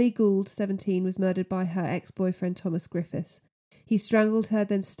 Ellie Gould, 17, was murdered by her ex-boyfriend Thomas Griffiths. He strangled her,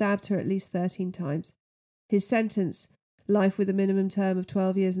 then stabbed her at least 13 times. His sentence, life with a minimum term of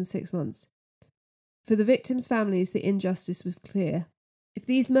 12 years and 6 months. For the victims' families, the injustice was clear. If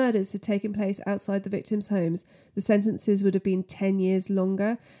these murders had taken place outside the victims' homes, the sentences would have been 10 years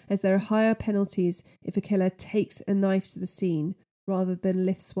longer, as there are higher penalties if a killer takes a knife to the scene rather than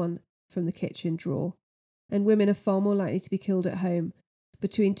lifts one from the kitchen drawer. And women are far more likely to be killed at home.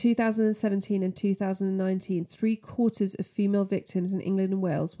 Between 2017 and 2019, 3/4 of female victims in England and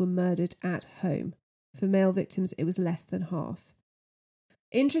Wales were murdered at home. For male victims, it was less than half.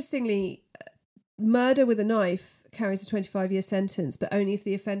 Interestingly, murder with a knife carries a 25-year sentence, but only if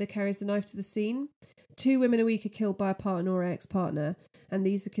the offender carries the knife to the scene. 2 women a week are killed by a partner or ex-partner, and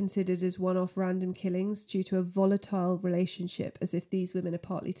these are considered as one-off random killings due to a volatile relationship, as if these women are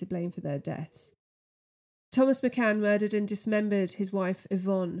partly to blame for their deaths. Thomas McCann murdered and dismembered his wife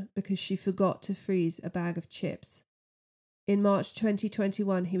Yvonne because she forgot to freeze a bag of chips. In March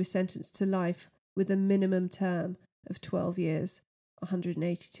 2021, he was sentenced to life with a minimum term of 12 years,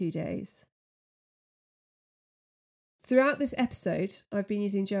 182 days. Throughout this episode, I've been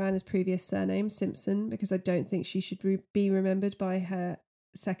using Joanna's previous surname, Simpson, because I don't think she should be remembered by her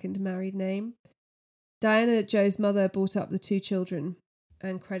second married name. Diana, Joe's mother, brought up the 2 children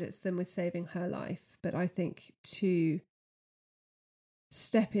and credits them with saving her life. But I think to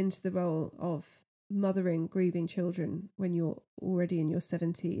step into the role of mothering grieving children when you're already in your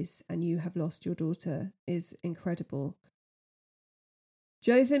 70s and you have lost your daughter is incredible.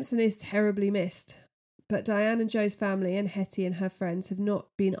 Joe Simpson is terribly missed. But Diane and Joe's family and Hetty and her friends have not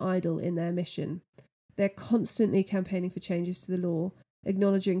been idle in their mission. They're constantly campaigning for changes to the law,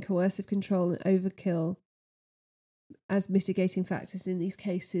 acknowledging coercive control and overkill as mitigating factors in these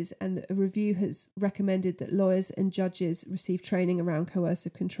cases, and a review has recommended that lawyers and judges receive training around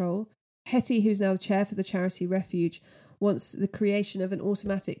coercive control. Hetty, who's now the chair for the charity Refuge, wants the creation of an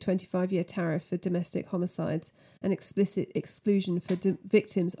automatic 25-year tariff for domestic homicides and explicit exclusion for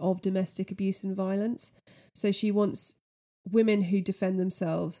victims of domestic abuse and violence. So she wants women who defend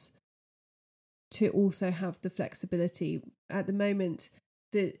themselves to also have the flexibility. At the moment,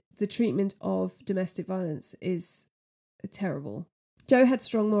 the treatment of domestic violence is terrible. Joe had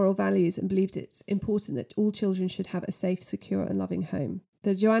strong moral values and believed it's important that all children should have a safe, secure and loving home.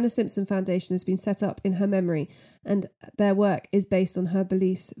 The Joanna Simpson Foundation has been set up in her memory, and their work is based on her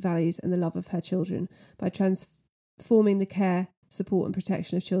beliefs, values and the love of her children by transforming the care, support and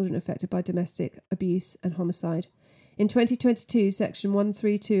protection of children affected by domestic abuse and homicide. In 2022, Section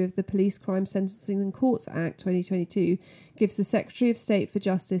 132 of the Police Crime Sentencing and Courts Act 2022 gives the Secretary of State for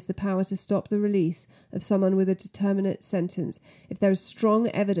Justice the power to stop the release of someone with a determinate sentence if there is strong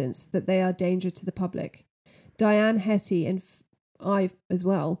evidence that they are a danger to the public. Diane, Hetty and I, as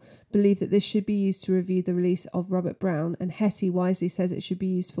well, believe that this should be used to review the release of Robert Brown, and Hetty wisely says it should be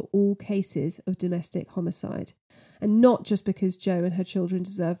used for all cases of domestic homicide. And not just because Joe and her children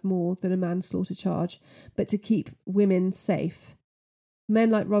deserve more than a manslaughter charge, but to keep women safe. Men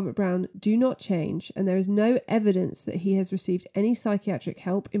like Robert Brown do not change, and there is no evidence that he has received any psychiatric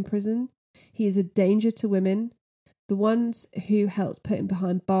help in prison. He is a danger to women, the ones who helped put him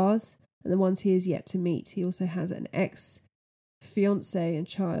behind bars, and the ones he is yet to meet. He also has an ex-fiancé and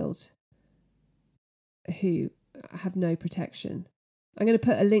child who have no protection. I'm going to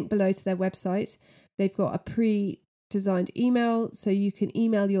put a link below to their website. They've got a pre-designed email, so you can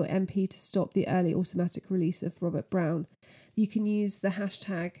email your MP to stop the early automatic release of Robert Brown. You can use the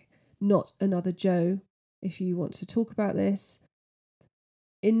hashtag #NotAnotherJoe if you want to talk about this.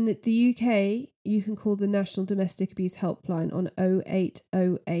 In the UK, you can call the National Domestic Abuse Helpline on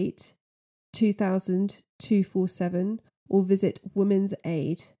 0808 2000 247 or visit Women's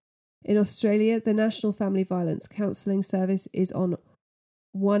Aid. In Australia, the National Family Violence Counselling Service is on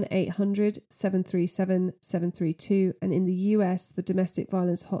 1-800-737-732, and in the US, the Domestic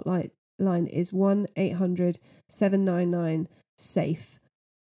Violence Hotline is 1-800-799-SAFE.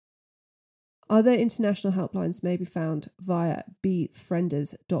 Other international helplines may be found via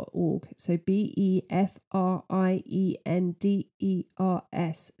befrienders.org, so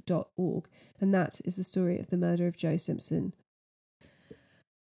BEFRIENDERS.org, and that is the story of the murder of Joe Simpson.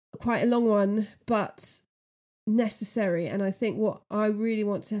 Quite a long one, but necessary, and I think what I really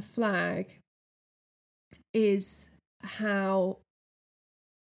want to flag is how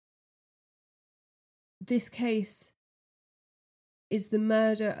this case is the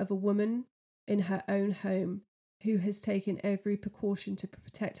murder of a woman in her own home, who has taken every precaution to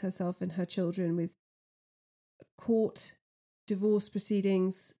protect herself and her children with court, divorce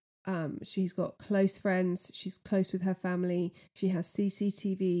proceedings. She's got close friends. She's close with her family. She has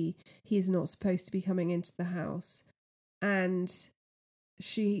CCTV. He is not supposed to be coming into the house. And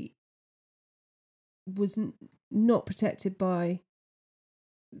she was not protected by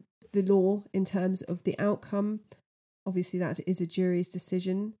the law in terms of the outcome. Obviously, that is a jury's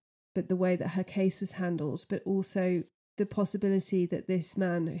decision, but the way that her case was handled, but also the possibility that this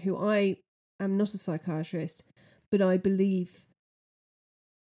man, who I am not a psychiatrist, but I believe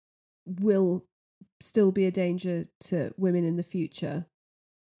will still be a danger to women in the future.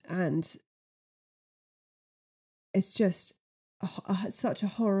 And it's just such a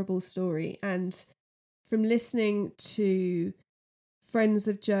horrible story. And from listening to friends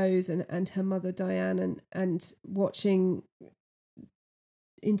of Joe's and her mother Diane and watching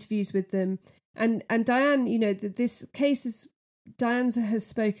interviews with them, and Diane, you know, this case is, Diane has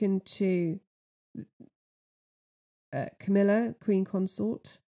spoken to Camilla, Queen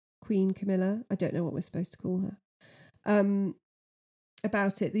Camilla, I don't know what we're supposed to call her,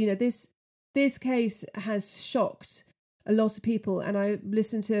 about it. You know, this case has shocked a lot of people, and I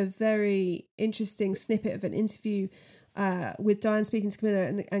listened to a very interesting snippet of an interview with Diane speaking to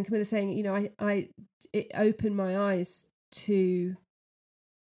Camilla, and Camilla saying, you know, it opened my eyes to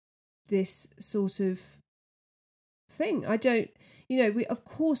this sort of thing. I don't, you know, of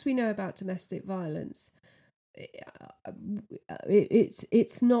course we know about domestic violence.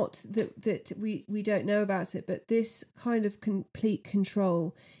 It's not that we don't know about it, but this kind of complete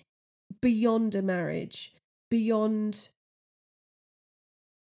control beyond a marriage, beyond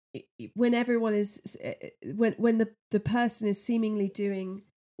when everyone is, when the person is seemingly doing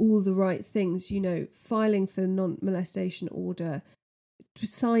all the right things, you know, filing for non-molestation order,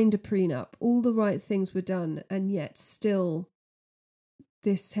 signed a prenup, all the right things were done, and yet still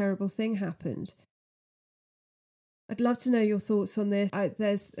this terrible thing happened. I'd love to know your thoughts on this.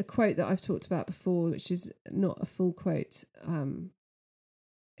 There's a quote that I've talked about before, which is not a full quote.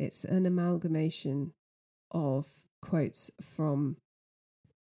 It's an amalgamation of quotes from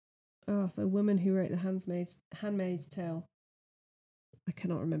the woman who wrote The Handmaid's Tale. I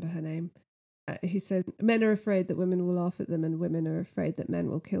cannot remember her name. Who says, men are afraid that women will laugh at them and women are afraid that men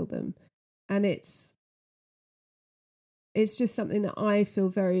will kill them. And it's just something that I feel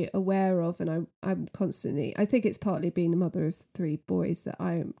very aware of, and I'm constantly, I think it's partly being the mother of 3 boys that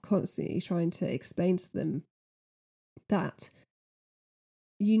I'm constantly trying to explain to them that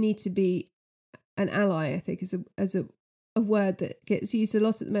you need to be an ally. I think is a word that gets used a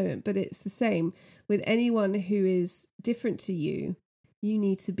lot at the moment, but it's the same with anyone who is different to you. You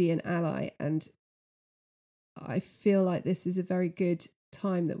need to be an ally, and I feel like this is a very good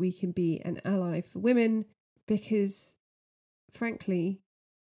time that we can be an ally for women, because frankly,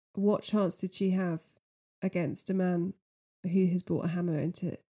 what chance did she have against a man who has brought a hammer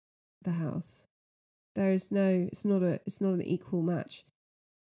into the house? There is no, it's not an equal match.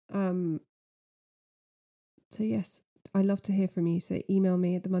 So yes, I love to hear from you. So email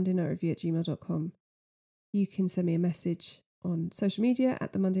me at themondaynighreview@gmail.com. You can send me a message on social media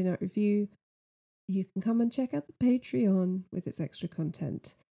at the Monday Night Review. You can come and check out the Patreon with its extra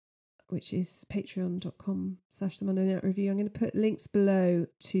content, which is patreon.com/the Monday Night Review. I'm going to put links below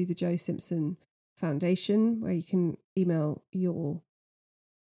to the Joe Simpson Foundation, where you can email your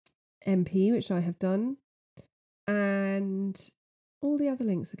MP, which I have done. And all the other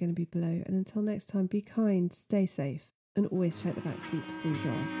links are going to be below. And until next time, be kind, stay safe, and always check the back seat before you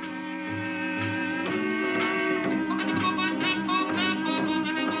drive.